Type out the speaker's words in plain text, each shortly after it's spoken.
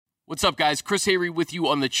What's up, guys? Chris Hayre with you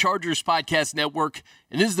on the Chargers Podcast Network,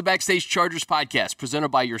 and this is the Backstage Chargers Podcast, presented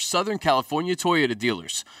by your Southern California Toyota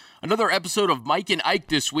dealers. Another episode of Mike and Ike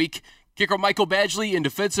this week. Kicker Michael Badgley and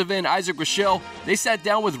defensive end Isaac Rochelle, they sat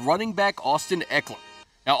down with running back Austin Ekeler.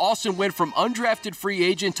 Now, Austin went from undrafted free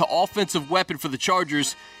agent to offensive weapon for the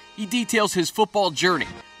Chargers. He details his football journey,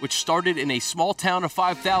 which started in a small town of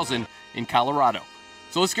 5,000 in Colorado.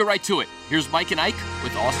 So let's get right to it. Here's Mike and Ike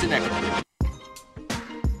with Austin Ekeler.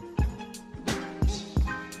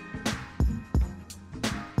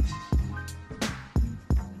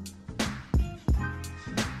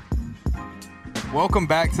 Welcome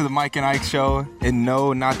back to the Mike and Ike Show. And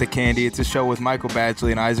no, not the candy. It's a show with Michael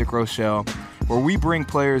Badgley and Isaac Rochelle, where we bring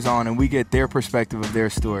players on and we get their perspective of their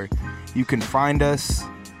story. You can find us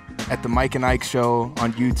at the Mike and Ike Show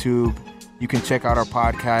on YouTube. You can check out our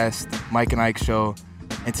podcast, Mike and Ike Show.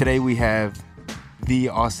 And today we have the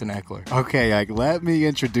Austin Ekeler. Okay, Ike, let me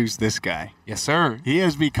introduce this guy. Yes, sir. He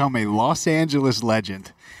has become a Los Angeles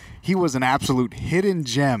legend. He was an absolute hidden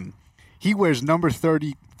gem. He wears number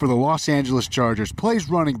 30 for the Los Angeles Chargers, plays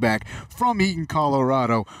running back from Eaton,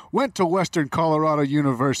 Colorado, went to Western Colorado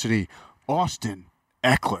University. Austin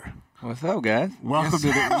Ekeler. What's up, guys? Welcome to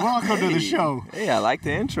the show. Hey, I like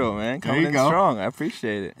the intro, man. Coming in go. strong. I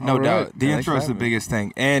appreciate it. No doubt. The Thanks intro for is the having me. biggest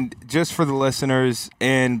thing. And just for the listeners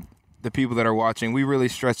and the people that are watching, we really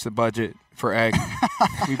stretched the budget for Egg.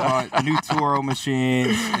 We bought new Toro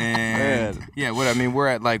machines and we're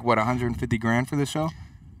at like 150 grand for the show.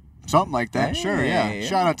 Something like that. Hey, Sure, yeah. yeah.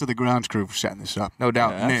 Shout out to the grounds crew for setting this up. No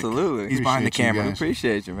doubt. Yeah, Nick, absolutely. he's behind the Appreciate you camera. guys.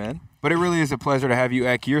 Appreciate you, man. But it really is a pleasure to have you,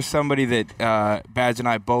 Ek. You're somebody that Badge and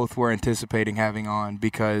I both were anticipating having on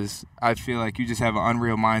because I feel like you just have an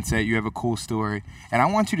unreal mindset. You have a cool story. And I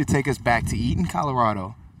want you to take us back to Eaton,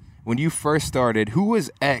 Colorado. When you first started, who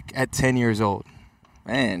was Ek at 10 years old?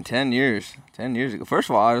 Man, 10 years. 10 years ago. First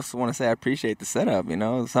of all, I just want to say I appreciate the setup,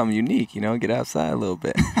 something unique, get outside a little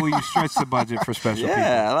bit. Well, you stretched the budget for special people.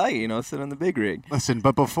 Yeah, I like it, sit on the big rig. Listen,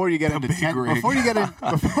 but before you get into big rig. before you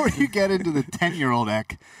get into the 10-year-old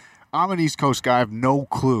Ek, I'm an East Coast guy. I have no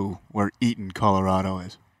clue where Eaton, Colorado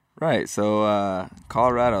is. Right, so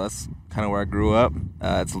Colorado, that's kind of where I grew up.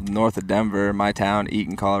 It's north of Denver, my town,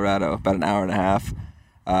 Eaton, Colorado, about an hour and a half.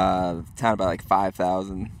 Town about like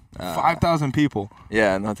 5,000. 5,000 people.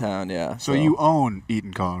 Yeah, in the town, yeah. So you own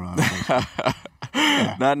Eaton, Colorado.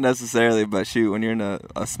 Not necessarily, but shoot, when you're in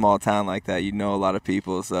a small town like that, you know a lot of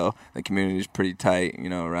people, so the community is pretty tight,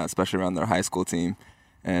 especially around their high school team.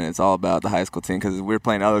 And it's all about the high school team because we're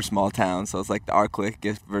playing other small towns, so it's like our clique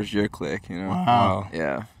versus your clique, Wow.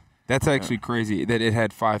 Yeah. That's actually crazy that it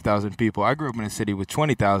had 5,000 people. I grew up in a city with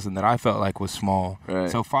 20,000 that I felt like was small.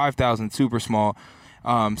 Right. So 5,000, super small.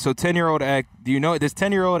 So 10-year-old Ek, does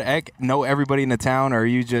 10-year-old Ek know everybody in the town, or are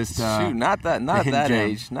you just Shoot, not at hidden that gem?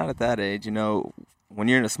 age. Not at that age. When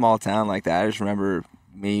you're in a small town like that, I just remember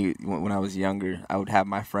me when I was younger. I would have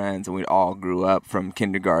my friends, and we all grew up from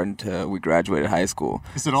kindergarten to we graduated high school.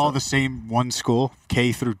 Is it all the same one school,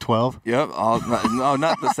 K through 12? Yep. No,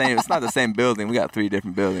 not the same. It's not the same building. We got 3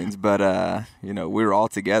 different buildings, but we were all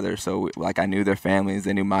together. So I knew their families,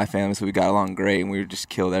 they knew my family, so we got along great, and we just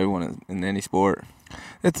killed everyone in any sport.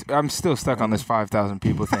 I'm still stuck on this 5,000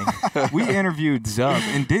 people thing. We interviewed Zub,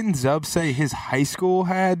 and didn't Zub say his high school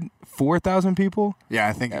had 4,000 people? Yeah,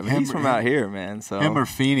 I think Yeah, but he's from out here, man. So Him or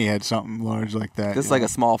Feeney had something large like that. this is like a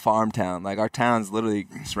small farm town. Like our town's literally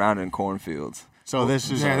surrounded in cornfields. So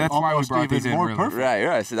this is that's why we almost brought even these in, more really. perfect.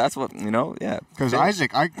 Right. So that's what yeah. Because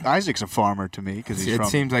Isaac's a farmer to me because he's It from,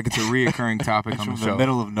 seems like it's a reoccurring topic he's on from the the show.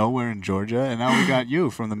 middle of nowhere in Georgia, and now we got you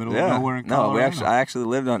from the middle of nowhere in Colorado. I actually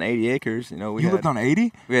lived on 80 acres. You lived on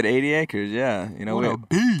 80? We had 80 acres. Yeah. What a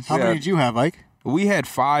beast. How many did you have, Ike? We had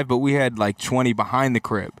 5, but we had like 20 behind the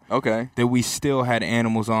crib Okay. that we still had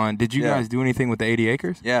animals on. Did you Yeah. guys do anything with the 80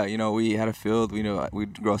 acres? Yeah. We had a field.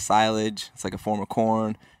 We'd grow silage. It's like a form of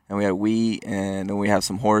corn. And we had wheat, and then we have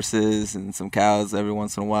some horses and some cows every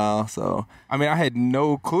once in a while. So I mean, I had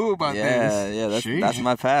no clue about this. yeah, Sheesh. that's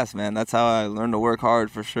my past, man. That's how I learned to work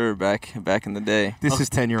hard for sure back in the day. This is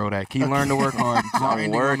 10-year-old Ek. He learned to work hard. grinding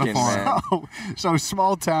on the working, farm. man. So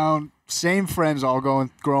small town, same friends all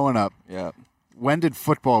growing up. Yeah. When did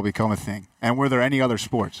football become a thing? And were there any other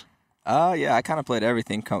sports? Yeah, I kind of played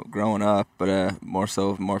everything growing up, but more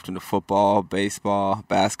so morphed into football, baseball,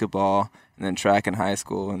 basketball, and then track in high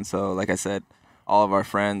school. And so, like I said, all of my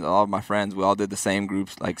friends, we all did the same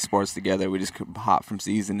groups, like sports together. We just could hop from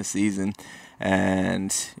season to season.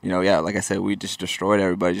 And, like I said, we just destroyed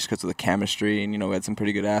everybody just because of the chemistry. And, we had some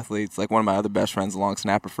pretty good athletes. Like one of my other best friends, a long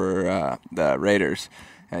snapper for the Raiders.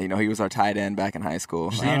 He was our tight end back in high school.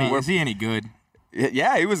 Is he any good?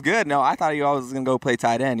 Yeah, he was good. No, I thought he always was going to go play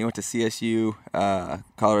tight end. He went to CSU,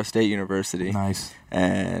 Colorado State University. Nice.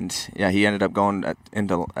 And, yeah, he ended up going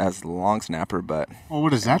into as a long snapper. But, Well,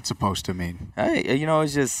 what is that supposed to mean? hey,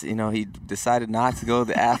 it's just, he decided not to go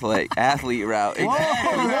the athlete route. I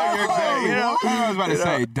was about to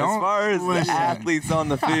say, As don't. far as listen. the athletes on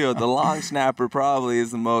the field, the long snapper probably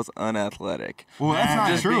is the most unathletic. Well, that's not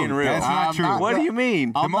Just true. being real. That's not I'm true. not- What do you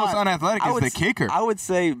mean? The most unathletic is the kicker. I would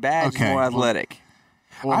say Badge Okay, is more well- athletic.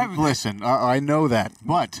 Well, listen, I know that,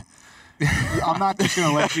 but I'm not just going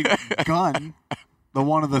to let you gun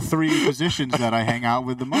one of the 3 positions that I hang out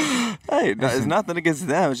with the most. Hey, it's nothing against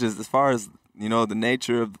them. It's just as far as the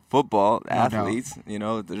nature of football doubt. athletes.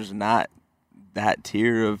 There's not that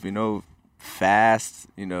tier of fast,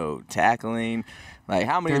 tackling. Like,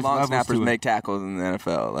 how many There's long levels snappers to it. make tackles in the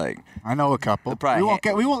NFL? Like, I know a couple. Probably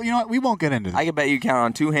We won't get into this. I can bet you count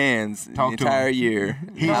on 2 hands Talk the to entire him. year.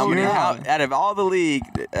 He's How many? your- Out of all the league,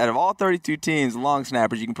 out of all 32 teams, long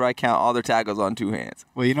snappers, you can probably count all their tackles on 2 hands.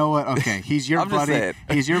 Well, you know what? Okay, he's your I'm just buddy. saying.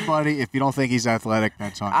 He's your buddy. If you don't think he's athletic,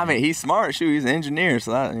 that's on I you. mean, he's smart. Shoot, he's an engineer,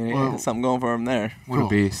 so that, Well- there's something going for him there. What a Cool.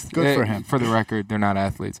 beast. Good for him. For the record, they're not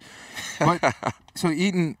athletes. But so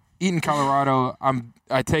Eaton, Colorado,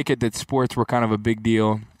 I take it that sports were kind of a big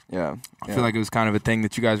deal. Yeah. I feel like it was kind of a thing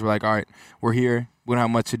that you guys were like, all right, we're here. We don't have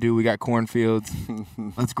much to do. We got cornfields.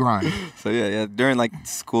 Let's grind. So yeah. During like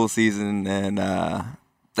school season, and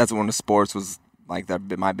that's when the sports was like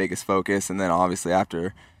my biggest focus. And then obviously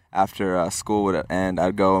after school would end,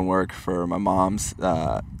 I'd go and work for my mom's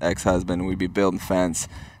ex-husband. We'd be building fence,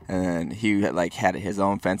 and he had his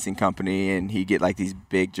own fencing company, and he'd get like these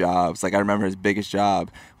big jobs. Like I remember his biggest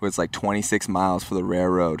job was like 26 miles for the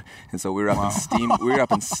railroad, and so we were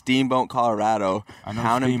up in Steamboat, Colorado, I know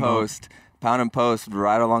pound and Steamboat. post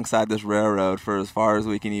right alongside this railroad for as far as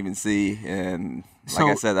we can even see. And like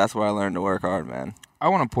I So- said, that's where I learned to work hard, man. I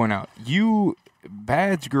want to point out,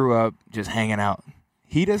 Badge grew up just hanging out.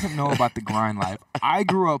 He doesn't know about the grind life. I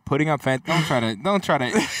grew up putting up fences. Don't try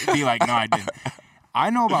to be like, no, I didn't. I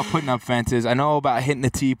know about putting up fences. I know about hitting the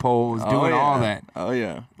T-poles, doing all that. Oh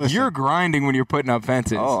yeah. Listen. You're grinding when you're putting up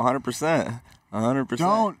fences. Oh, 100%.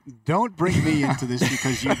 100%. Don't bring me into this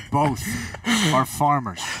because you both are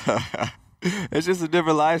farmers. It's just a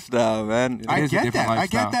different lifestyle, man. I is a get different that. I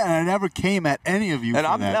lifestyle. get that, and I never came at any of you and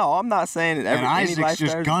for I'm that. I'm not saying that and any Isaac's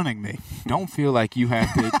just lifestyle. gunning me. Don't feel like you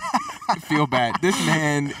have to feel bad. This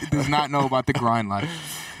man does not know about the grind life.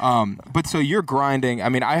 But so you're grinding. I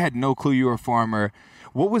mean, I had no clue you were a farmer.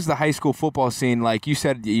 What was the high school football scene like? You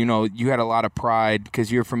said, you had a lot of pride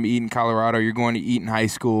because you're from Eaton, Colorado. You're going to Eaton High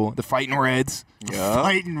School, the Fighting Reds. Yeah.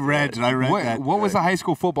 Fighting Reds, and I read that. What was the high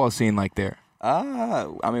school football scene like there? I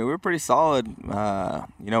mean, we're pretty solid.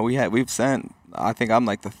 We've sent. I think I'm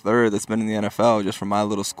like the 3rd that's been in the NFL just from my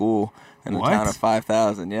little school in the What? town of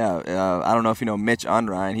 5,000. Yeah. I don't know if you know Mitch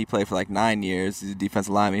Unrein. He played for like 9 years. He's a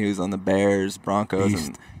defensive lineman. He was on the Bears, Broncos, Beast.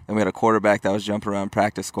 and then we had a quarterback that was jumping around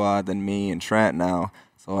practice squad. Then me and Trent now.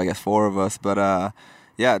 So I guess 4 of us. But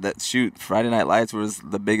yeah, Friday Night Lights was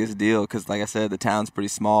the biggest deal because, like I said, the town's pretty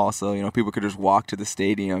small, so people could just walk to the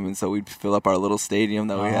stadium, and so we'd fill up our little stadium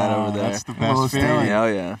that we had over there. That's the Little best feeling. Oh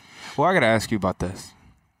yeah. Well, I got to ask you about this.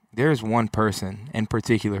 There's one person in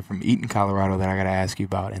particular from Eaton, Colorado that I got to ask you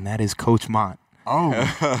about, and that is Coach Mont.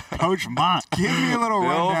 Oh, Coach Mont. Give me a little Bill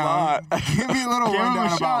rundown. Mott. Give me a little Give him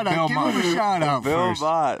rundown a about shout Bill out. Give him a Mott. shout out Bill first.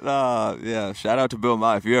 Mott, yeah, shout out to Bill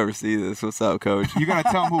Mott if you ever see this. What's up, Coach? You're going to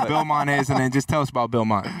tell him who Bill Mont is, and then just tell us about Bill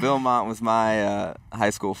Mont. Bill Mott was my high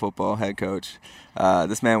school football head coach.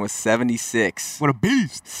 This man was 76. What a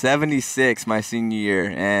beast. 76 my senior year,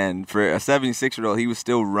 and for a 76-year-old, he was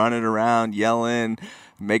still running around, yelling,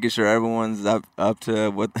 making sure everyone's up to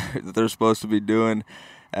what they're supposed to be doing.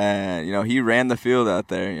 And he ran the field out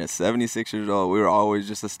there. 76 years old. We were always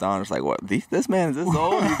just astonished, like, what? This man is this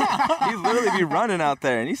old? He'd literally be running out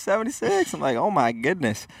there, and he's 76. I'm like, oh my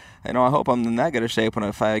goodness. I hope I'm in that good a shape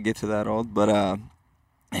if I get to that old. But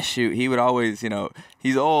shoot, he would always,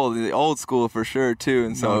 he's old school for sure too,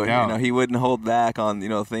 and so No doubt. he wouldn't hold back on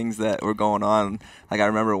things that were going on. Like I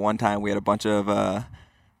remember one time we had a bunch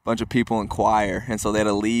of people in choir, and so they had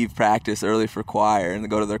to leave practice early for choir and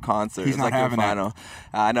go to their concert. He's It was not like their having that. final.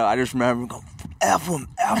 I know. I just remember going, F them,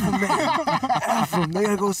 man, F them. They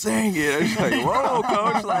gotta go sing it. It's like, whoa,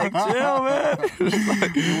 coach, like chill, man. It's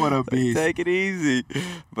like, What a beast. take it easy.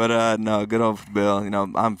 But no, good old Bill.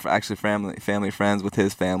 I'm actually family friends with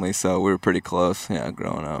his family, so we were pretty close. Yeah,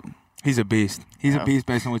 growing up. He's a beast. He's a beast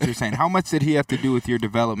based on what you're saying. How much did he have to do with your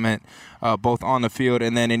development, both on the field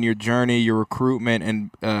and then in your journey, your recruitment, and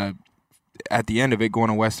at the end of it, going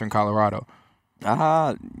to Western Colorado?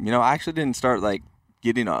 I actually didn't start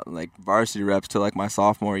getting like varsity reps till like my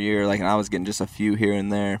sophomore year, like, and I was getting just a few here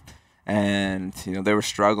and there, and they were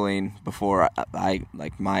struggling before I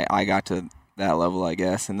got to that level, I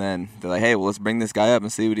guess. And then they're like, hey, well, let's bring this guy up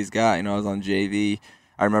and see what he's got. I was on JV.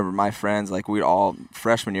 I remember my friends, like, we'd all,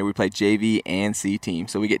 freshman year, we played JV and C team.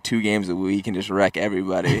 So we get 2 games a week and just wreck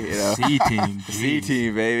everybody, C team. C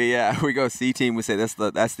team, baby, yeah. We go C team, we say that's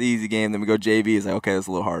the easy game. Then we go JV, it's like, okay, that's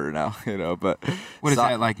a little harder now, But what is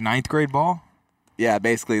that, like 9th grade ball? Yeah,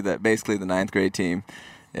 basically the 9th grade team.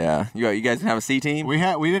 Yeah, you guys didn't have a C team? We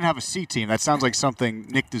didn't have a C team. That sounds like something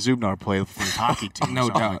Nick DeZubnar played for his hockey team. No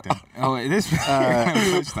doubt. Like that. Oh, this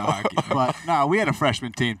it's the hockey. But no, we had a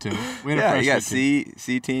freshman team too. We had a freshman you got team.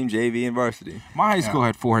 C team, JV, and varsity. My high school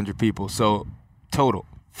had 400 people, so total.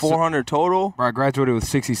 400 total? Where I graduated with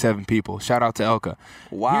 67 people. Shout out to Elka.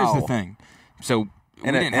 Wow. Here's the thing. So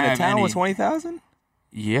and we didn't have a town any, with 20,000?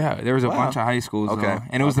 Yeah, there was a bunch of high schools, okay. though,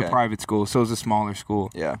 and it was a private school, so it was a smaller school.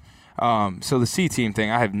 Yeah. So the C team thing,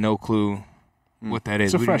 I have no clue what that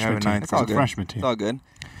is. It's a freshman team. It's all good. Freshman team. It's all good.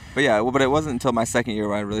 But yeah, but it wasn't until my second year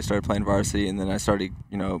where I really started playing varsity, and then I started,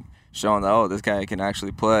 showing that, this guy can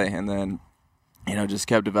actually play, and then, just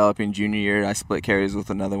kept developing. Junior year, I split carries with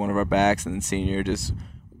another one of our backs, and then senior year just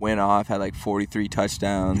went off, had like 43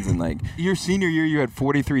 touchdowns, and like your senior year, you had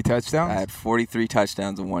 43 touchdowns. I had 43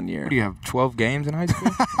 touchdowns in 1 year. What do you have? 12 games in high school?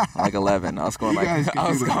 Like 11. I was scoring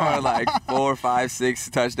like 4, 5, 6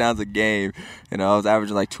 touchdowns a game. I was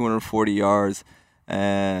averaging like 240 yards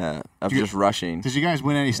of just rushing. Did you guys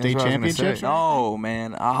win any state championships? No,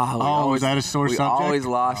 man. Was that a sore subject? We always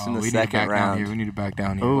lost in the second round. We need to back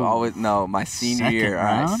down here. My senior year.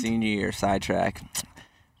 All right, senior year, sidetrack.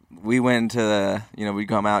 We went into we'd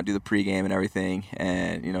come out, do the pregame and everything,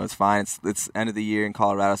 and it's fine. It's end of the year in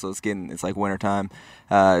Colorado, so it's like wintertime.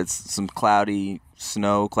 It's some cloudy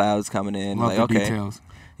snow clouds coming in. Love like, the details.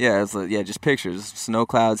 Yeah, it's just pictures. Snow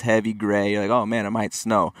clouds, heavy gray. You're like, oh man, it might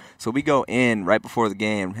snow. So we go in right before the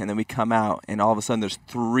game, and then we come out, and all of a sudden there's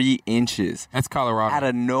 3 inches. That's Colorado. Out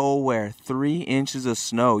of nowhere, 3 inches of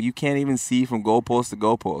snow. You can't even see from goalpost to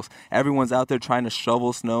goalpost. Everyone's out there trying to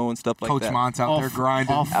shovel snow and stuff like Coach that. Coach Mont's out there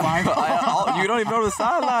grinding. You don't even know where the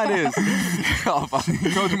sideline is.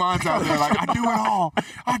 Coach Mont's out there like, I do it all.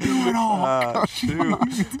 I do it all.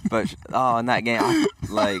 Shoot. But in that game,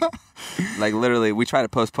 like literally, we tried to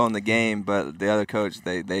postpone the game, but the other coach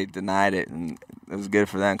they denied it, and it was good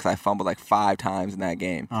for them because I fumbled like 5 times in that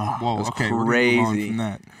game. Whoa, it was okay, crazy. From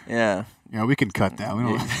that. Yeah. Yeah, we can cut that. We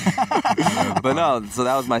don't But no, so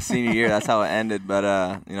that was my senior year. That's how it ended. But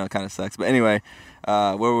it kind of sucks. But anyway,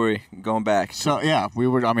 where were we going back? So yeah, we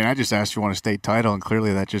were. I mean, I just asked you won a state title, and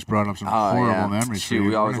clearly that just brought up some horrible memories. Shoot,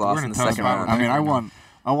 we always lost in the second round. I mean,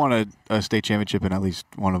 I won a state championship in at least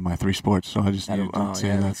one of my 3 sports, so I just needed to say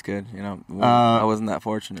that. That's good. I wasn't that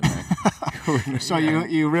fortunate, man. So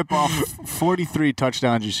you rip off 43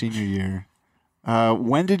 touchdowns your senior year.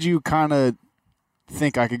 When did you kind of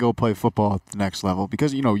think I could go play football at the next level?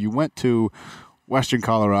 Because you went to Western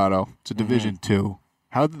Colorado. It's a Division II.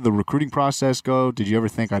 How did the recruiting process go? Did you ever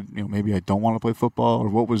think maybe I don't want to play football, or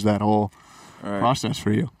what was that whole process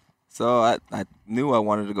for you? So I knew I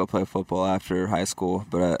wanted to go play football after high school,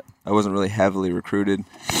 but I wasn't really heavily recruited.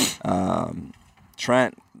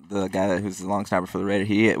 Trent, the guy who's the long snapper for the Raiders,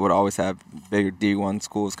 he would always have bigger D1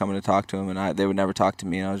 schools coming to talk to him, and they would never talk to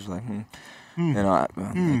me. And I was just like,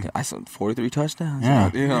 I saw 43 touchdowns. Yeah.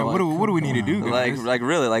 What do we need to do, guys?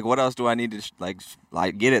 Really, what else do I need to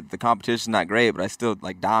get it? The competition's not great, but I still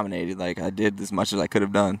dominated. I did as much as I could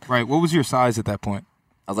have done. Right. What was your size at that point?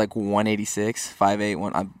 I was like 186,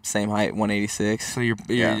 5'8", same height, 186. So you're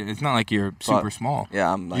it's not like you're super small.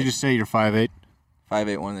 Yeah, I'm like. You just say you're 5'8"?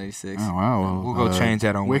 5'8", 186. Oh wow. Well, we'll go change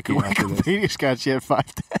that on Wiki after this. Wikipedia's got you at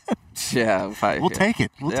 5'10". Yeah, we'll take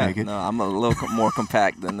it. We'll take it. No, I'm a little more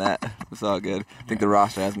compact than that. It's all good. I think the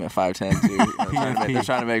roster has me at 5'10" too. They're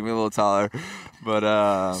trying to make me a little taller,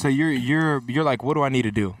 but. So you're like, what do I need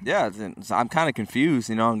to do? Yeah, so I'm kind of confused.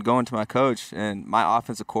 I'm going to my coach, and my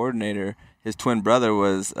offensive coordinator, his twin brother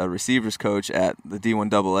was a receivers coach at the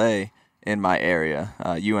D1AA in my area,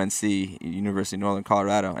 UNC, University of Northern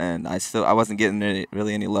Colorado, and I wasn't getting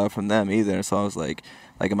really any love from them either. So I was like,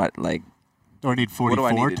 am I like? Do I need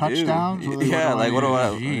 44 touchdowns? What do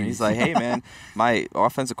I? He's like, hey man, my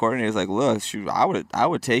offensive coordinator is like, look, shoot, I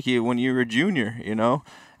would take you when you were a junior,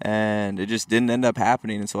 and it just didn't end up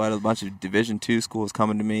happening. And so I had a bunch of Division II schools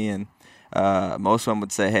coming to me, and most of them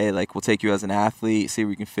would say, hey, we'll take you as an athlete, see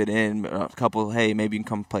where you can fit in. A couple, hey, maybe you can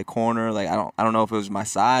come play corner. I don't know if it was my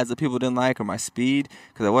size that people didn't like or my speed,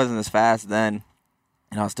 because I wasn't as fast then,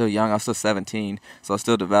 and I was still young. I was still 17, so I was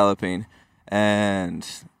still developing. And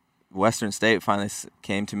Western State finally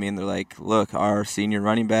came to me and they're like, look, our senior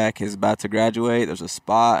running back is about to graduate. There's a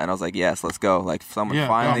spot. And I was like, yes, let's go. Like someone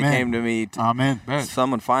finally came to me.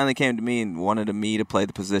 Someone finally came to me and wanted me to play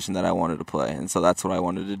the position that I wanted to play. And so that's what I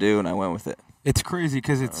wanted to do, and I went with it. It's crazy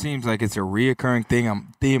because it seems like it's a reoccurring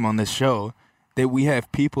theme on this show that we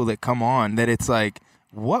have people that come on that it's like,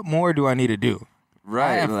 what more do I need to do?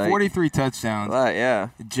 Right. I have 43 touchdowns. Right, yeah.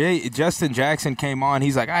 Justin Jackson came on.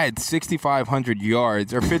 He's like, I had 6,500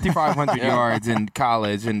 yards or 5,500 yards in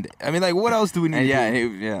college. And, I mean, like, what else do we need to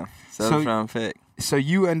do? Yeah. Seventh round pick. So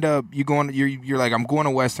you end up, you're like, I'm going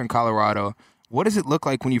to Western Colorado. What does it look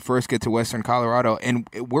like when you first get to Western Colorado? And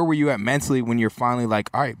where were you at mentally when you're finally like,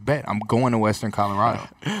 all right, bet, I'm going to Western Colorado?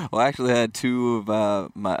 Well, I actually had two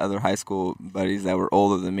of my other high school buddies that were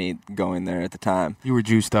older than me going there at the time. You were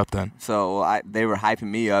juiced up then. So they were hyping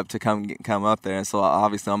me up to come up there. And so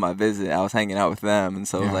obviously on my visit, I was hanging out with them. And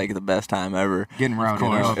so it was like the best time ever. Getting rounded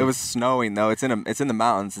up. It was snowing, though. It's in the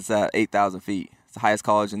mountains. It's at 8,000 feet. It's the highest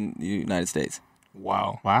college in the United States.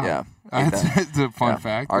 Wow. Yeah. That's a fun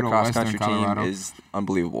fact. Our cross-country team is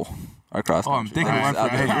unbelievable. Our cross-country. They can run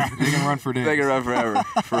forever. They can run for days. They can run forever,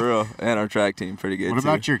 for real. And our track team, pretty good, What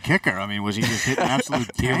about your kicker? I mean, was he just hitting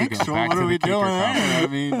absolute tanks? So what are we doing there? I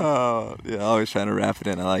mean, always trying to wrap it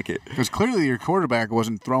in. I like it. Because clearly your quarterback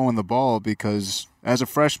wasn't throwing the ball because as a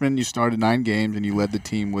freshman you started 9 games and you led the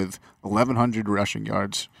team with 1,100 rushing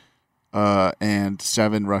yards and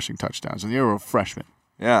 7 rushing touchdowns. And you were a freshman.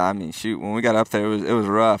 Yeah, I mean, shoot, when we got up there, it was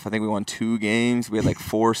rough. I think we won 2 games. We had like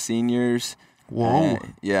 4 seniors. Whoa.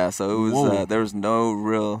 Yeah, so it was there was no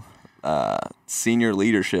real senior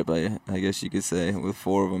leadership, I guess you could say, with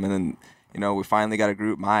 4 of them. And then, we finally got a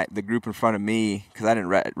group. The group in front of me, because I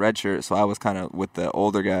didn't redshirt, so I was kind of with the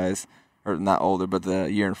older guys, or not older, but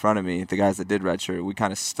the year in front of me, the guys that did redshirt. We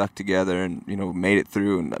kind of stuck together and made it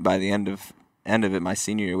through. And by the end of it, my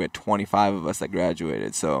senior year, we had 25 of us that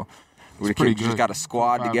graduated. So. We just got a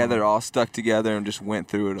squad together, all stuck together, and just went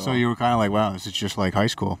through it all. So you were kind of like, wow, this is just like high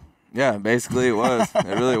school. Yeah, basically it was.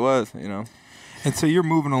 It really was, And so you're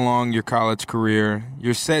moving along your college career.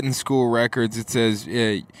 You're setting school records. It says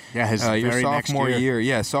your sophomore year.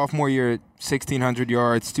 Yeah, sophomore year, 1,600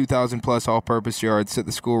 yards, 2,000-plus all-purpose yards, set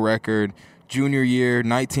the school record. Junior year,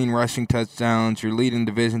 19 rushing touchdowns. You're leading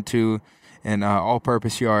Division II in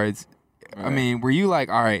all-purpose yards. Right. I mean, were you like,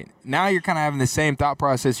 all right, now you're kind of having the same thought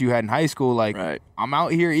process you had in high school, like, right. I'm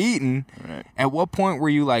out here eating. Right. At what point were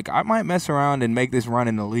you like, I might mess around and make this run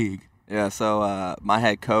in the league? Yeah, so my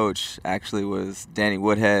head coach actually was Danny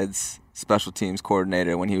Woodhead's special teams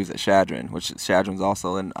coordinator when he was at Chadron, which Chadron's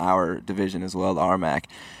also in our division as well, the RMAC.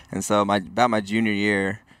 And so about my junior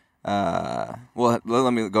year,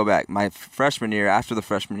 let me go back. My freshman year, after the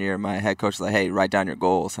freshman year, my head coach was like, hey, write down your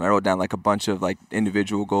goals. And I wrote down like a bunch of like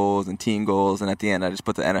individual goals and team goals. And at the end, I just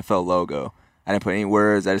put the NFL logo. I didn't put any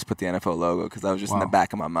words. I just put the NFL logo because that was just in the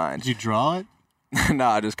back of my mind. Did you draw it? No,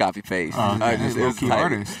 I just copy paste. Oh, okay. It was key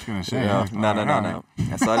artist. Gonna say, no.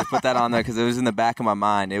 And so I just put that on there because it was in the back of my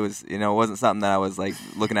mind. It was, it wasn't something that I was like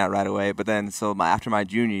looking at right away. But then, after my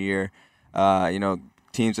junior year,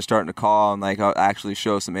 teams are starting to call and like actually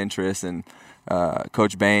show some interest. And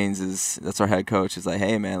Coach Baines that's our head coach. Is like,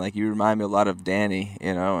 hey man, like you remind me a lot of Danny,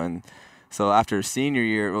 And so after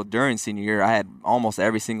during senior year, I had almost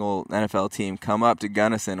every single NFL team come up to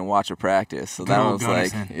Gunnison and watch a practice. So that was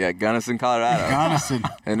Gunnison. Gunnison, Colorado. Gunnison,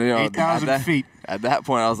 and 8,000 feet. At that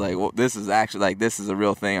point, I was like, well, this is actually this is a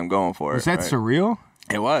real thing. I'm going for it. Was that right? surreal?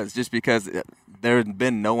 It was, just because there had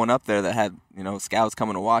been no one up there that had, scouts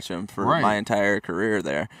coming to watch him for my entire career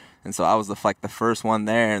there. And so I was the first one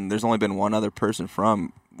there, and there's only been one other person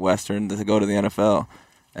from Western to go to the NFL.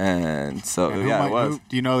 And so, it was.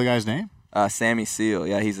 Do you know the guy's name? Sammy Seal.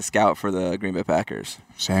 Yeah, he's a scout for the Green Bay Packers.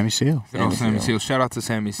 Sammy Seal. Sammy Seal. Shout out to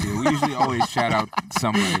Sammy Seal. We usually always shout out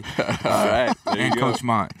somebody. All right. And Coach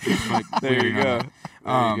Mont. There you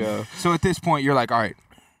go. So at this point, you're like, all right,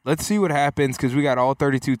 let's see what happens because we got all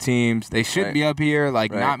 32 teams. They should be up here.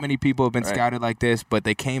 Not many people have been scouted like this, but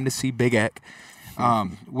they came to see Big Eck.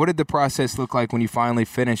 What did the process look like when you finally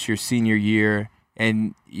finished your senior year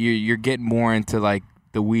and you're getting more into like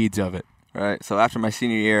the weeds of it? Right. So after my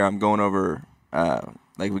senior year, I'm going over.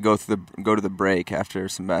 We go to the break after a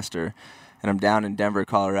semester, and I'm down in Denver,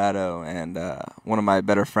 Colorado, and one of my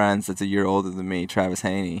better friends that's a year older than me, Travis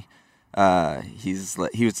Haney. He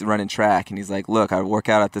was running track, and he's like, look, I work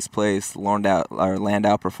out at this place,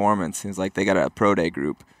 Landau Performance. He's like, they got a pro day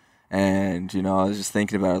group. And, I was just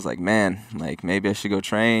thinking about it. I was like, man, like maybe I should go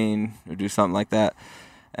train or do something like that.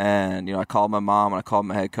 And, I called my mom and I called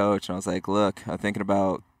my head coach, and I was like, look, I'm thinking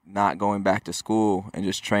about not going back to school and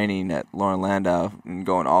just training at Lauren Landau and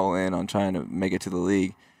going all in on trying to make it to the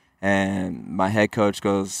league. And my head coach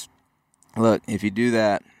goes, look, if you do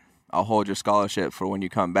that, I'll hold your scholarship for when you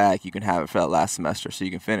come back. You can have it for that last semester so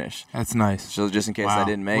you can finish. That's nice. So just in case Wow. I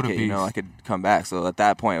didn't make What a it, you know, beast. I could come back. So at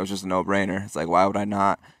that point, it was just a no-brainer. It's like, why would I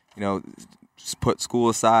not, you know, just put school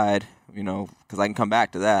aside, you know, because I can come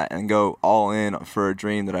back to that and go all in for a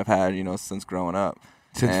dream that I've had, you know, since growing up.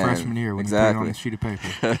 Since And freshman year when exactly. you put it on a sheet of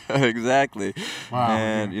paper. Exactly. Wow.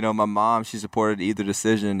 And, you know, my mom, she supported either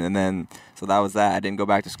decision. And then, so that was that. I didn't go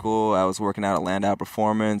back to school. I was working out at Landau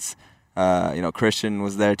Performance. You know, Christian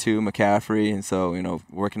was there too, McCaffrey. And so, you know,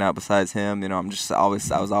 working out besides him, you know, I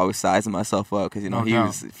was always sizing myself up because, you know, No he doubt.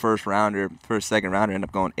 was second rounder, ended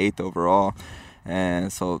up going 8th overall.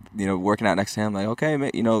 And so, you know, working out next to him, like,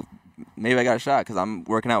 okay, you know, maybe I got a shot because I'm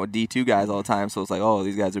working out with D2 guys all the time. So it's like, oh,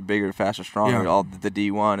 these guys are bigger, faster, stronger, Yeah. all the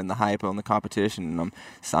D1 and the hype on the competition. And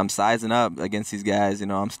I'm sizing up against these guys. You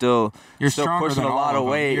know, I'm still You're still stronger pushing than a lot all of of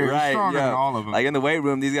them. weight, You're right? stronger than all of them. Like in the weight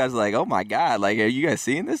room, these guys are like, oh my god, like, are you guys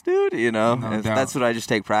seeing this dude? You know, No and doubt. that's what I just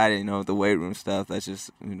take pride in. You know, the weight room stuff. That's just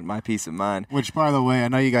my peace of mind. Which, by the way, I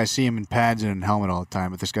know you guys see him in pads and in helmet all the time,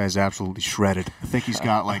 but this guy's absolutely shredded. I think he's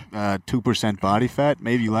got like 2% body fat,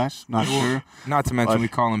 maybe less. Not sure. Not to mention we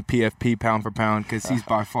call him PFP, pound for pound, because he's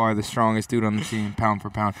by far the strongest dude on the team, pound for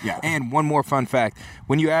pound. Yeah. And one more fun fact.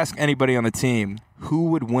 When you ask anybody on the team who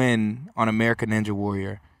would win on American Ninja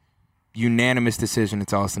Warrior, unanimous decision,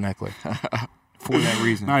 it's Austin Eckler. For that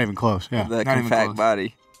reason. Not even close. Yeah. That not even compact close.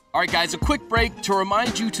 body. All right, guys, a quick break to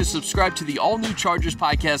remind you to subscribe to the all-new Chargers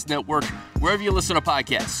Podcast Network wherever you listen to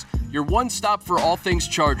podcasts. Your one stop for all things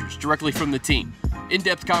Chargers, directly from the team.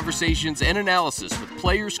 In-depth conversations and analysis with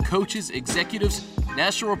players, coaches, executives,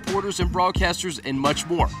 national reporters and broadcasters, and much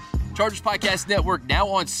more. Chargers Podcast Network now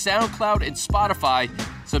on SoundCloud and Spotify.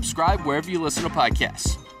 Subscribe wherever you listen to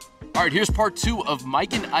podcasts. All right, here's part 2 of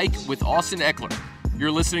Mike and Ike with Austin Eckler.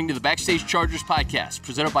 You're listening to the Backstage Chargers podcast,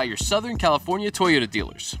 presented by your Southern California Toyota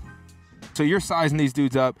dealers. So you're sizing these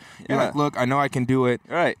dudes up. You're Yeah. like, look, I know I can do it.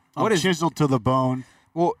 All right. What is chiseled to the bone?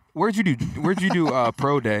 Well, where'd you do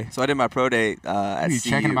pro day? So I did my pro day at Are you CU.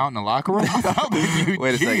 checking him out in the locker room?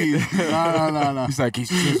 Wait a second. No. He's like, he's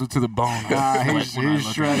chiseled to the bone. Nah, Like, he's when I look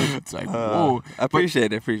at shredded. him, It's like, whoa. I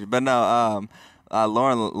appreciate it. But no,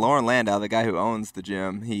 Lauren Landau, the guy who owns the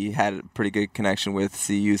gym, he had a pretty good connection with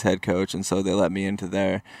CU's head coach, and so they let me into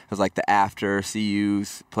there. It was like the after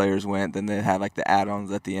CU's players went, then they had like the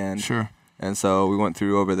add-ons at the end. Sure. And so we went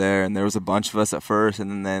through over there, and there was a bunch of us at first,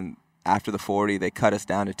 and then after the 40, they cut us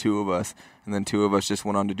down to 2 of us, and then 2 of us just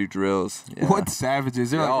went on to do drills. Yeah. What savages?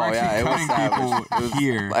 They're like, we're actually it was cutting savage. people It was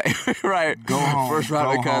here. like, right. Go home, First round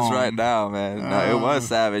go of cuts home. right now, man. No, it was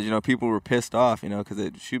savage. You know, people were pissed off, you know, because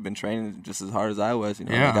she'd been training just as hard as I was. You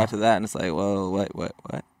know, Yeah. I got to that, and it's like, well, what?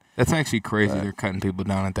 That's actually crazy. They're cutting people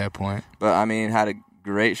down at that point. But, I mean, had a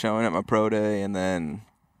great showing at my pro day, and then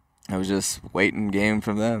I was just waiting game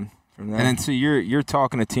from them. And then so you're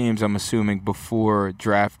talking to teams, I'm assuming, before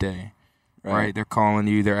draft day, right? They're calling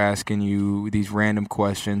you, they're asking you these random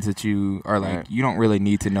questions that you are like, Right. you don't really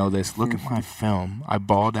need to know this. Look at my film. I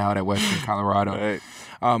balled out at Western Colorado.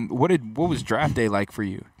 Right. What was draft day like for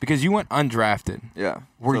you? Because you went undrafted. Yeah.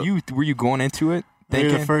 Were So- you going into it You're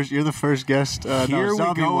thinking, the first guest. here no, we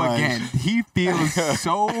Zombie go was. again? He feels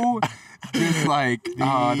so just like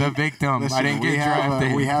the victim. Listen, I didn't get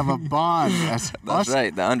drafted. we have a bond. That's us,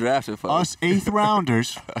 right. The undrafted folks. Us eighth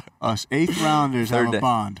rounders have a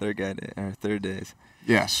bond. Third days.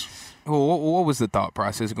 Yes. Well, what was the thought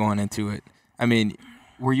process going into it? I mean,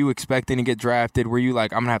 were you expecting to get drafted? Were you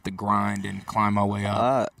like, I'm gonna have to grind and climb my way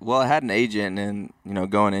up? Well, I had an agent, and you know,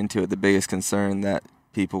 going into it, the biggest concern that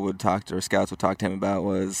people would talk to, or scouts would talk to him about,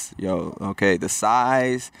 was, okay, the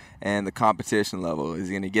size and the competition level. Is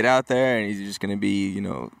he gonna get out there and he's just gonna be,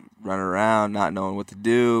 running around, not knowing what to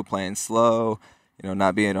do, playing slow,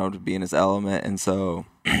 not being able to be in his element? And so,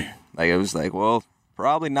 it was like, well,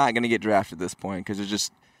 probably not gonna get drafted at this point, because it's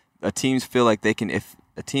just teams feel like they can. If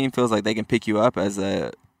a team feels like they can pick you up as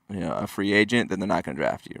a free agent, then they're not going to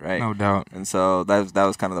draft you, right? No doubt. And so that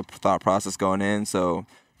was kind of the thought process going in. So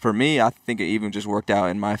for me, I think it even just worked out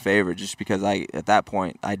in my favor, just because at that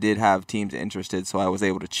point I did have teams interested, so I was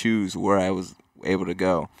able to choose where I was able to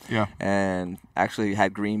go. Yeah. And actually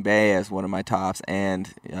had Green Bay as one of my tops,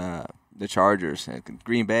 and the Chargers.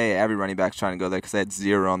 Green Bay, every running back's trying to go there because they had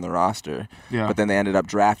 0 on the roster. Yeah. But then they ended up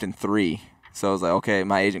drafting 3. So I was like, okay,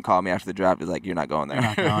 my agent called me after the draft. He's like, you're not going there. You're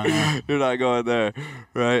not going there. You're not going there.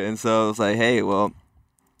 Right? And so I was like, hey, well,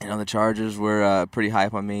 the Chargers were pretty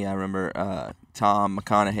hype on me. I remember Tom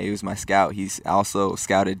McConaughey, who's my scout. He's also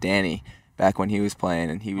scouted Danny back when he was playing,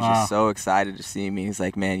 and he was just so excited to see me. He's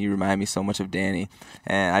like, man, you remind me so much of Danny.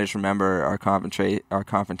 And I just remember our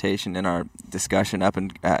confrontation and our discussion up in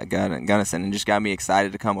Gunnison, and just got me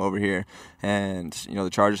excited to come over here. And, you know, the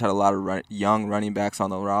Chargers had a lot of young running backs on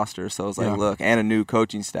the roster, so I was like, look, and a new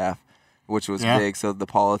coaching staff, which was big. So the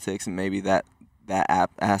politics and maybe that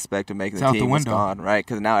aspect of making the team was gone, right?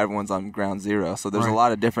 Because now everyone's on ground zero. So there's a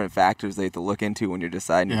lot of different factors they have to look into when you're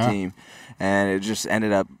deciding your team. And it just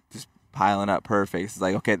ended up just piling up perfect. It's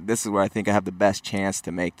like, okay, this is where I think I have the best chance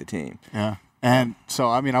to make the team. Yeah. And so,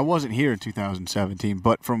 I mean, I wasn't here in 2017,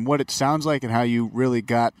 but from what it sounds like and how you really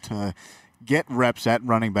got to get reps at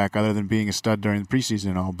running back other than being a stud during the preseason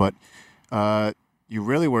and all, but you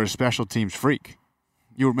really were a special teams freak.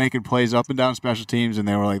 You were making plays up and down special teams, and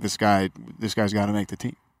they were like, this guy's got to make the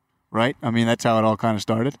team, right? I mean, that's how it all kind of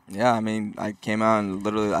started. Yeah, I mean, I came out and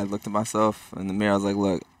literally I looked at myself in the mirror. I was like,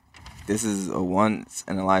 look, this is a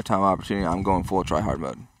once-in-a-lifetime opportunity. I'm going full try-hard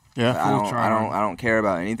mode. Yeah, I don't care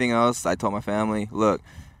about anything else. I told my family, look,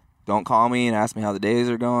 don't call me and ask me how the days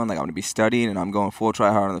are going. Like, I'm going to be studying, and I'm going full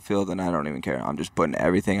try-hard on the field, and I don't even care. I'm just putting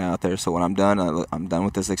everything out there. So when I'm done, I'm done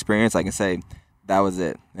with this experience, I can say that was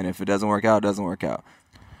it. And if it doesn't work out, it doesn't work out.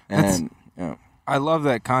 And I love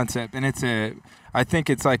that concept, and I think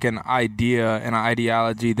it's like an idea and an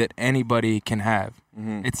ideology that anybody can have.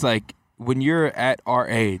 Mm-hmm. It's like when you're at our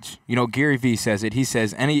age, you know, Gary Vee says it. He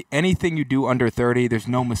says anything you do under 30, there's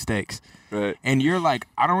no mistakes. Right. And you're like,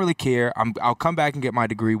 I don't really care. I'll come back and get my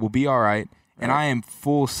degree. We'll be all right. And I am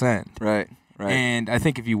full send. Right. And I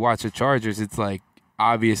think if you watch the Chargers, it's like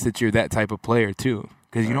obvious that you're that type of player too,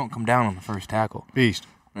 because you don't come down on the first tackle. Beast.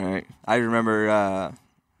 Right. I remember.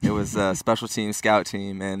 It was a special team scout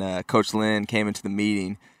team, and Coach Lynn came into the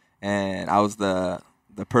meeting, and I was the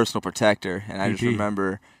personal protector. And I just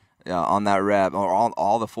remember on that rep, or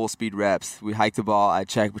all the full speed reps, we hiked the ball, I'd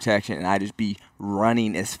check protection, and I'd just be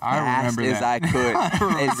running as fast as I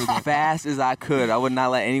could. Fast as I could. I would not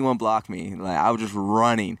let anyone block me. Like, I was just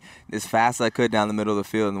running as fast as I could down the middle of the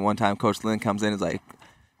field. And one time Coach Lynn comes in and is like,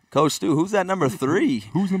 Coach Stu, who's that number 3?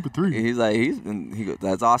 Who's number 3? He's like, he goes,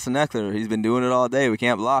 that's Austin Eckler. He's been doing it all day. We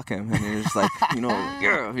can't block him. And he's just like,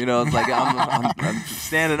 it's like I'm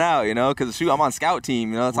standing out, because shoot, I'm on scout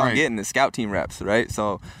team. That's how I'm getting the scout team reps, right?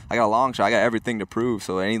 So I got a long shot. I got everything to prove.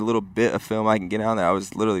 So any little bit of film I can get on there, I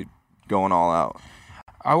was literally going all out.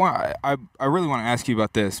 I really want to ask you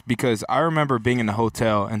about this because I remember being in the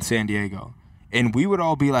hotel in San Diego. And we would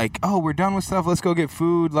all be like, oh, we're done with stuff. Let's go get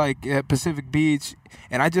food, like at Pacific Beach.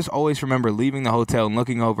 And I just always remember leaving the hotel and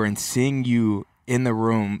looking over and seeing you in the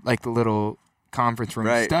room, like the little conference room,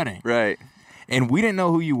 studying. Right. And we didn't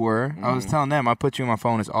know who you were. I was telling them, I put you on my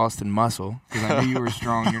phone as Austin Muscle because I knew you were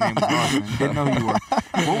strong. Your name was Austin. Didn't know who you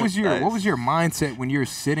were. What was your mindset when you were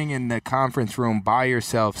sitting in the conference room by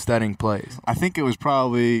yourself studying plays? I think it was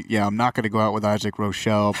probably, I'm not going to go out with Isaac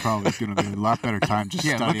Rochelle. Probably going to be a lot better time just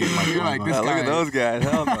studying. Look at those guys.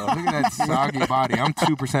 Hell no. Look at that soggy body. I'm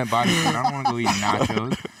 2% body fat. I don't want to go eat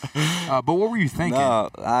nachos. But what were you thinking? No,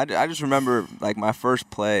 I just remember, like, my first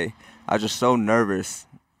play, I was just so nervous.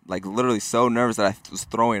 Like, literally so nervous that I was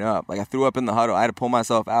throwing up. Like, I threw up in the huddle. I had to pull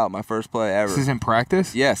myself out my first play ever. This is in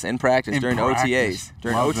practice? Yes, in practice, during OTAs.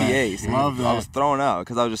 During OTAs. Love that. I was throwing out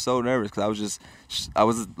because I was just so nervous because I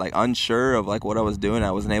was like unsure of like what I was doing.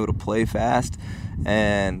 I wasn't able to play fast.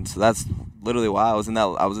 And so that's literally why I was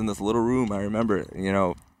in this little room. I remember,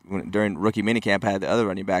 during rookie minicamp, I had the other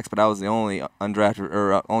running backs, but I was the only undrafted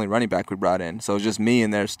or only running back we brought in. So it was just me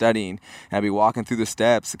in there studying, and I'd be walking through the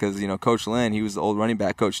steps because Coach Lynn, he was the old running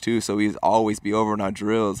back coach too, so he'd always be over in our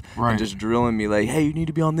drills and just drilling me like, hey, you need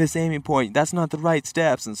to be on this aiming point. That's not the right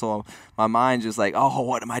steps. And so my mind just like, oh,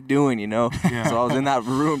 what am I doing? So I was in that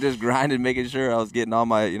room just grinding, making sure I was getting all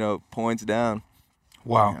my points down.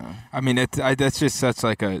 Wow. Yeah. I mean, that's just such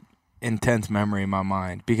like a intense memory in my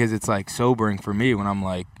mind because it's like sobering for me when I'm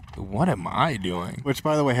like, what am I doing? Which,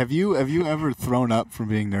 by the way, have you ever thrown up from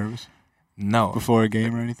being nervous? No. Before a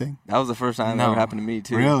game or anything? That was the first time that ever happened to me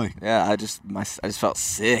too. Really? Yeah, I just felt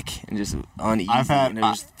sick and just uneasy and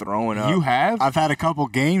just throwing up. You have? I've had a couple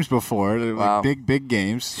games before, like big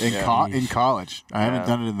games in college. I haven't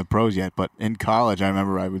done it in the pros yet, but in college I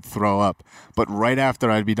remember I would throw up. But right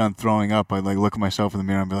after I'd be done throwing up, I'd like look at myself in the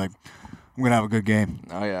mirror and be like, I'm gonna have a good game.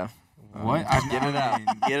 Oh yeah. What? Get it out.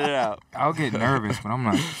 Get it out. I'll get nervous, but I'm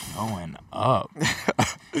not going up.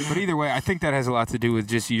 But either way, I think that has a lot to do with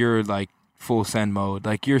just your like full send mode.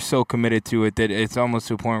 Like you're so committed to it that it's almost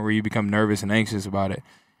to a point where you become nervous and anxious about it.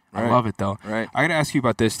 I love it though. Right. I got to ask you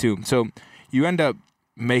about this too. So you end up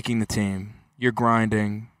making the team. You're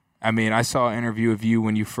grinding. I mean, I saw an interview of you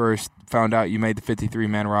when you first found out you made the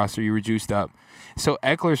 53-man roster. You were juiced up. So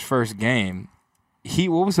Eckler's first game,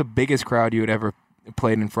 what was the biggest crowd you had ever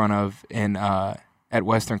played in front of at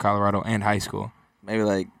Western Colorado and high school? Maybe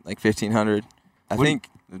like 1,500. I think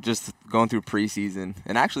just going through preseason,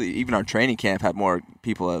 and actually even our training camp had more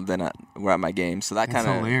people than were at my games. So that kind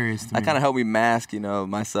of helped me mask,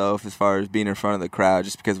 myself as far as being in front of the crowd,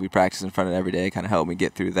 just because we practice in front of it every day. Kind of helped me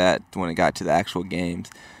get through that when it got to the actual games.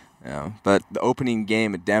 But the opening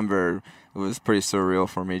game at Denver, it was pretty surreal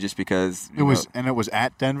for me, just because it was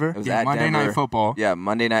at Denver. It was at Monday Denver. Night Football. Yeah,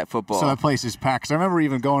 Monday Night Football. So that place is packed. 'Cause I remember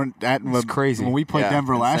even going It's crazy. when we played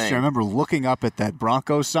Denver last insane. year. I remember looking up at that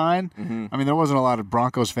Broncos sign. Mm-hmm. I mean, there wasn't a lot of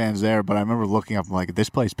Broncos fans there, but I remember looking up and like, this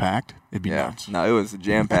place packed? It'd be nuts. No, it was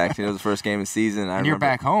jam packed. It was the first game of the season. And you're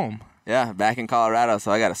back home. Yeah, back in Colorado,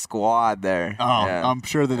 so I got a squad there. Oh, yeah. I'm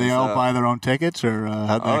sure that they all buy their own tickets, or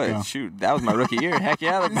how'd that go? Shoot, that was my rookie year. Heck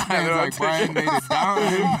yeah, they buy their own Like Brian made it down.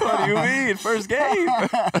 What do you mean? First game.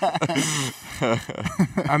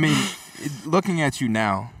 I mean, looking at you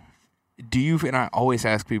now, and I always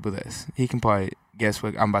ask people this, he can probably guess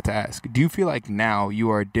what I'm about to ask. Do you feel like now you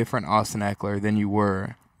are a different Austin Ekeler than you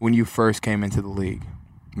were when you first came into the league?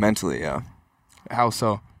 Mentally, yeah. How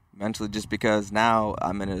so? Mentally, just because now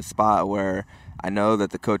I'm in a spot where I know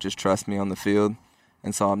that the coaches trust me on the field,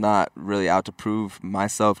 and so I'm not really out to prove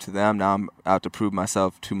myself to them. Now I'm out to prove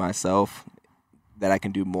myself to myself that I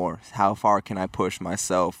can do more. How far can I push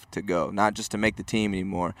myself to go? Not just to make the team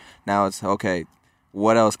anymore. Now it's, okay,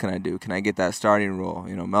 what else can I do? Can I get that starting role?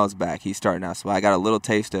 Mel's back. He's starting now. So I got a little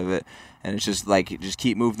taste of it, and it's just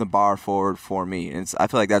keep moving the bar forward for me. And I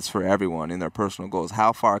feel like that's for everyone in their personal goals.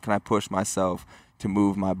 How far can I push myself to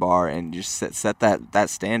move my bar and just set that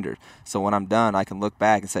standard? So when I'm done, I can look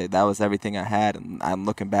back and say that was everything I had, and I'm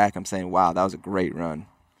looking back, I'm saying, wow, that was a great run.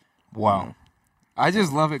 Wow. I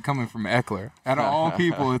just love it coming from Ekeler. Out of all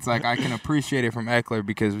people, it's like I can appreciate it from Ekeler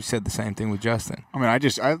because we said the same thing with Justin. I mean,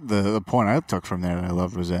 the point I took from that I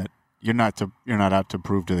loved was that you're not out to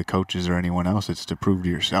prove to the coaches or anyone else. It's to prove to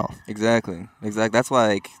yourself. Exactly. That's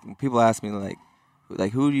why when people ask me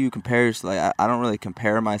who do you compare yourself? I don't really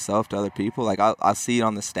compare myself to other people. I'll see it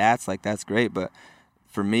on the stats, that's great, but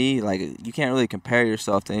for me, you can't really compare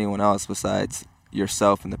yourself to anyone else besides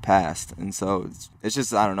yourself in the past. And so it's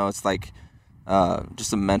just, I don't know, it's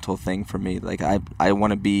just a mental thing for me. I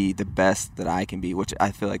want to be the best that I can be, which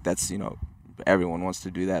I feel like that's, everyone wants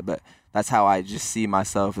to do that, but that's how I just see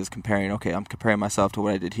myself, as comparing, okay, I'm comparing myself to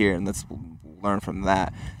what I did here, and let's learn from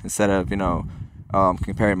that instead of,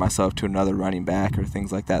 comparing myself to another running back or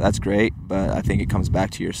things like that. That's great, but I think it comes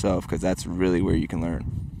back to yourself, because that's really where you can learn.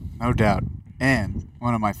 No doubt. And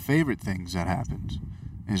one of my favorite things that happens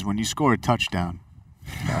is when you score a touchdown.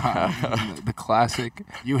 The classic.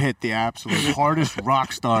 You hit the absolute hardest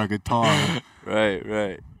rock star guitar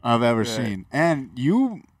Right. I've ever seen. And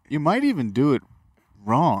you might even do it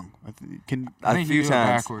wrong. A few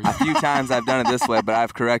times I've done it this way, but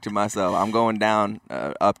I've corrected myself. I'm going down,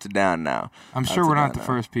 up to down now. I'm sure we're not the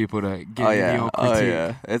first people to get the old critique. Oh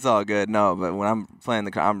yeah, it's all good. No, but when I'm playing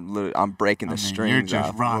I'm breaking the strings. You're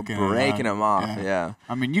just off. rocking, We're breaking them off. Yeah.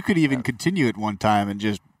 I mean, you could even continue it one time and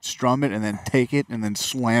just strum it and then take it and then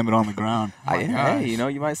slam it on the ground. Hey,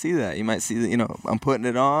 you might see that. You might see that. I'm putting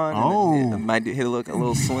it on. Oh, and it might hit a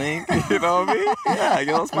little swing. You know what I mean? Yeah, get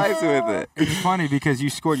a little spicy with it. It's funny because you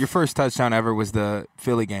scored your first touchdown ever was the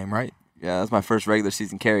Philly game, right? Yeah, that was my first regular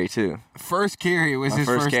season carry too. First carry was his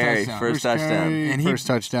first carry, touchdown. first touchdown, and first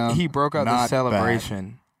touchdown. He broke out the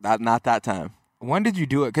celebration. Not that time. When did you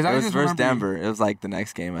do it? Because it was versus Denver. It was the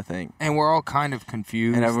next game, I think. And we're all kind of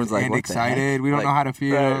confused and everyone's and what excited. We don't know how to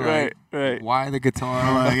feel. Right. Why the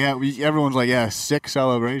guitar? Everyone's sick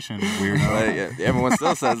celebration. Weirdo. Everyone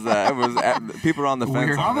still says that. People are on the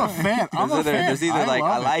fence. I'm a fan. There's either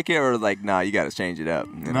I like it or nah, you got to change it up.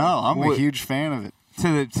 No, I'm a huge fan of it.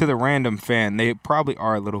 To the random fan, they probably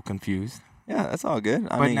are a little confused. Yeah, that's all good.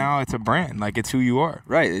 But now it's a brand. It's who you are.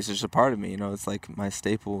 Right. It's just a part of me. It's my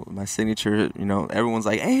staple, my signature. Everyone's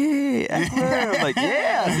like, hey, Ekeler. I'm like,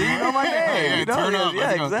 yeah, see, you know my name. Turn up.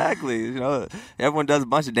 Yeah, exactly. Everyone does a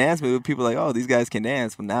bunch of dance moves. People are like, oh, these guys can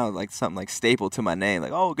dance. But now, something staple to my name.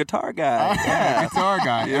 Oh, guitar guy. Yeah. Guitar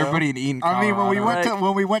guy. Everybody in Eden, Colorado. I mean,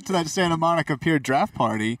 when we went to that Santa Monica Pier draft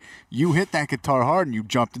party, you hit that guitar hard and you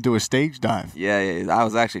jumped into a stage dive. Yeah. I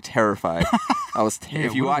was actually terrified. I was. Yeah,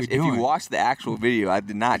 if you what are we doing? watch the actual video, I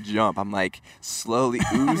did not jump. I'm like slowly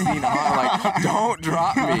oozing on. I'm like, don't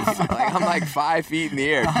drop me. Like I'm like 5 feet in the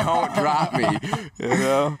air. Don't drop me. You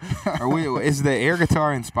know. Is the air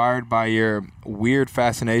guitar inspired by your weird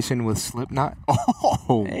fascination with Slipknot?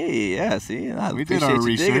 Oh, Hey, yeah. See, I We did appreciate our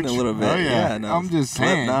you digging a research. little bit. Oh, yeah. no, I'm just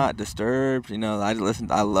saying. Slipknot, Disturbed. You know, I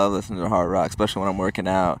love listening to hard rock, especially when I'm working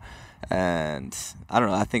out. And I don't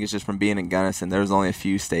know. I think it's just from being in Gunnison. There was only a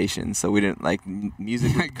few stations, so we didn't like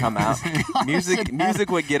music would come out. music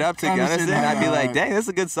would get up to Gunnison. I'd be like, "Dang, this is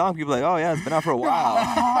a good song." People are like, "Oh yeah, it's been out for a while."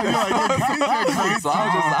 So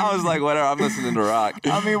I was like, "Whatever." I'm listening to rock.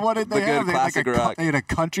 I mean, what did they The have? good They had, classic like, rock. They had a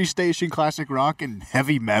country station, classic rock, and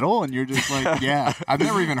heavy metal, and you're just like, yeah. I've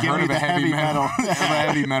never even Give heard me of a the heavy metal, of a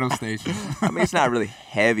heavy metal station. I mean, it's not really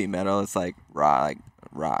heavy metal. It's like rock.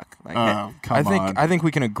 Like Oh, come on. I think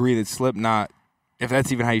we can agree that Slipknot, if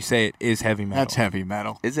that's even how you say it, is heavy metal. That's heavy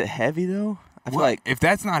metal. is it heavy though? I feel What? like If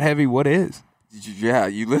that's not heavy, what is? yeah,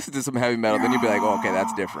 you listen to some heavy metal, then you'd be like, oh, okay,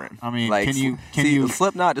 that's different. I mean, like, can you-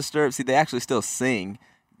 Slipknot, Disturbed? See, they actually still sing.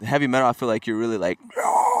 The heavy metal, I feel like you're really like,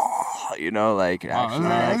 you know, like actually.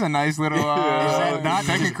 That's a nice little Is that not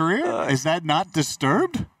second career. Is that not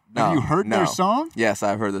Disturbed? No, Have you heard no. their song? Yes,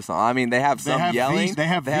 I've heard the song. I mean, they have some have yelling. these- they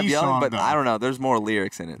have the yelling, song, but though. I don't know. There's more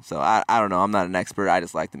lyrics in it, so I don't know. I'm not an expert. I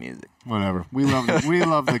just like the music. Whatever. We love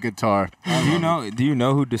the guitar. Do you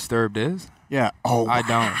know who Disturbed is? Yeah. Oh, I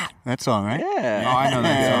don't. that song, right? Yeah. Oh, I know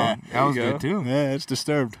that Yeah. song. That was There you good too. Yeah, it's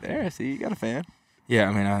Disturbed. There, see, you got a fan. Yeah,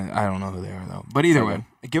 I mean, I don't know who they are though. But either way,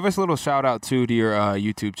 give us a little shout out to your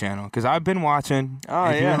YouTube channel because I've been watching. Oh,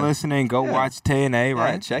 if yeah. you're listening, go Yeah. watch Tay and A. Yeah,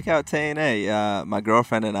 Right? check out Tay and A. My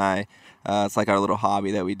girlfriend and I, it's like our little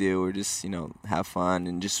hobby that we do. We're just, have fun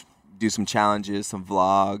and just do some challenges, some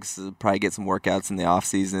vlogs, probably get some workouts in the off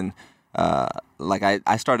season. Like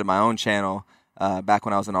I started my own channel back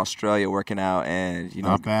when I was in Australia working out, and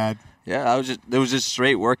Not bad. yeah, it was just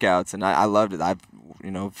straight workouts, and I loved it. I've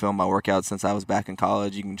filmed my workouts since I was back in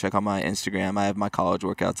college. You can check on my Instagram. I have my college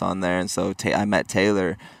workouts on there, and so I met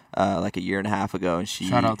Taylor like a year and a half ago, and she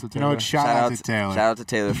Shout out to You Taylor. know what? Shout out to Taylor. Shout out to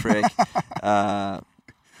Taylor Frick.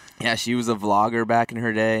 Yeah, she was a vlogger back in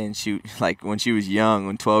her day, and she when she was young,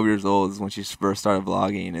 when 12 years old is when she first started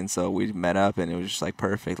vlogging, and so we met up, and it was just like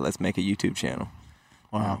perfect. Let's make a YouTube channel.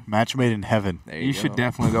 Wow. Match made in heaven. There You go. should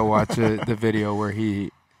definitely go watch the video where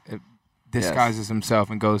he disguises himself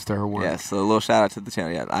and goes to her work. Yes, so a little shout out to the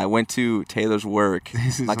channel. Yeah, I went to Taylor's work.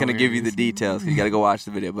 This is I'm not going to give you the hilarious. details 'cause you got to go watch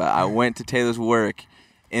the video, but I went to Taylor's work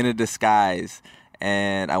in a disguise,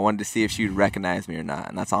 and I wanted to see if she would recognize me or not,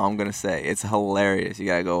 and that's all I'm going to say. It's hilarious. You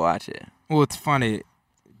got to go watch it. Well, it's funny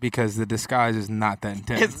because the disguise is not that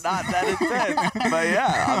intense. It's not that intense, but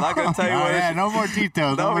yeah, I'm not going to tell you Oh, what yeah, it no more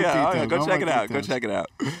details. No, more yeah, details. go no check more it out. details. Go check it out.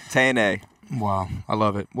 Tay&A. Wow, I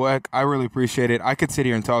love it. Well, I really appreciate it. I could sit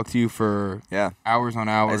here and talk to you for Yeah. hours on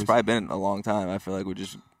hours. It's probably been a long time. I feel like we're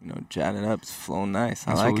just, chatting up. It's flowing nice.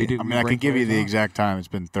 That's I what like we it. do. I mean, I bring can give you the players on. exact time. It's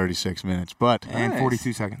been 36 minutes, but And Nice.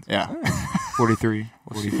 42 seconds. yeah. 43,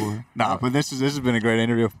 44. No, but this has been a great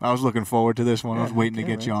interview. I was looking forward to this one. I was Yeah, waiting to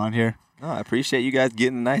okay, get you on here. No, I appreciate you guys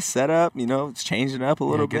getting a nice setup. It's changing it up a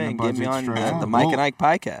little bit getting and the getting me budget on straight. the Mike Well, and Ike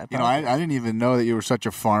podcast. You know, I didn't even know that you were such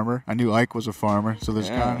a farmer. I knew Ike was a farmer, so this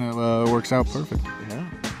Yeah. kind of works out perfect. Yeah,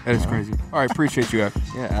 That is crazy. All right, appreciate you guys.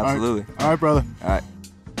 yeah, absolutely. All right, brother. All right.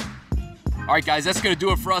 All right, guys, that's going to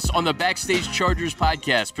do it for us on the Backstage Chargers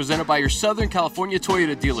podcast, presented by your Southern California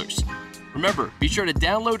Toyota dealers. Remember, be sure to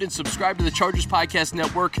download and subscribe to the Chargers Podcast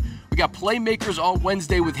Network. We got Playmakers on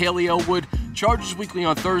Wednesday with Haley Elwood, Chargers Weekly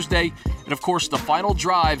on Thursday, and of course, the Final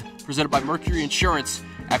Drive, presented by Mercury Insurance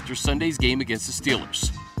after Sunday's game against the Steelers.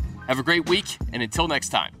 Have a great week, and until next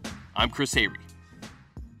time, I'm Chris Hayrie.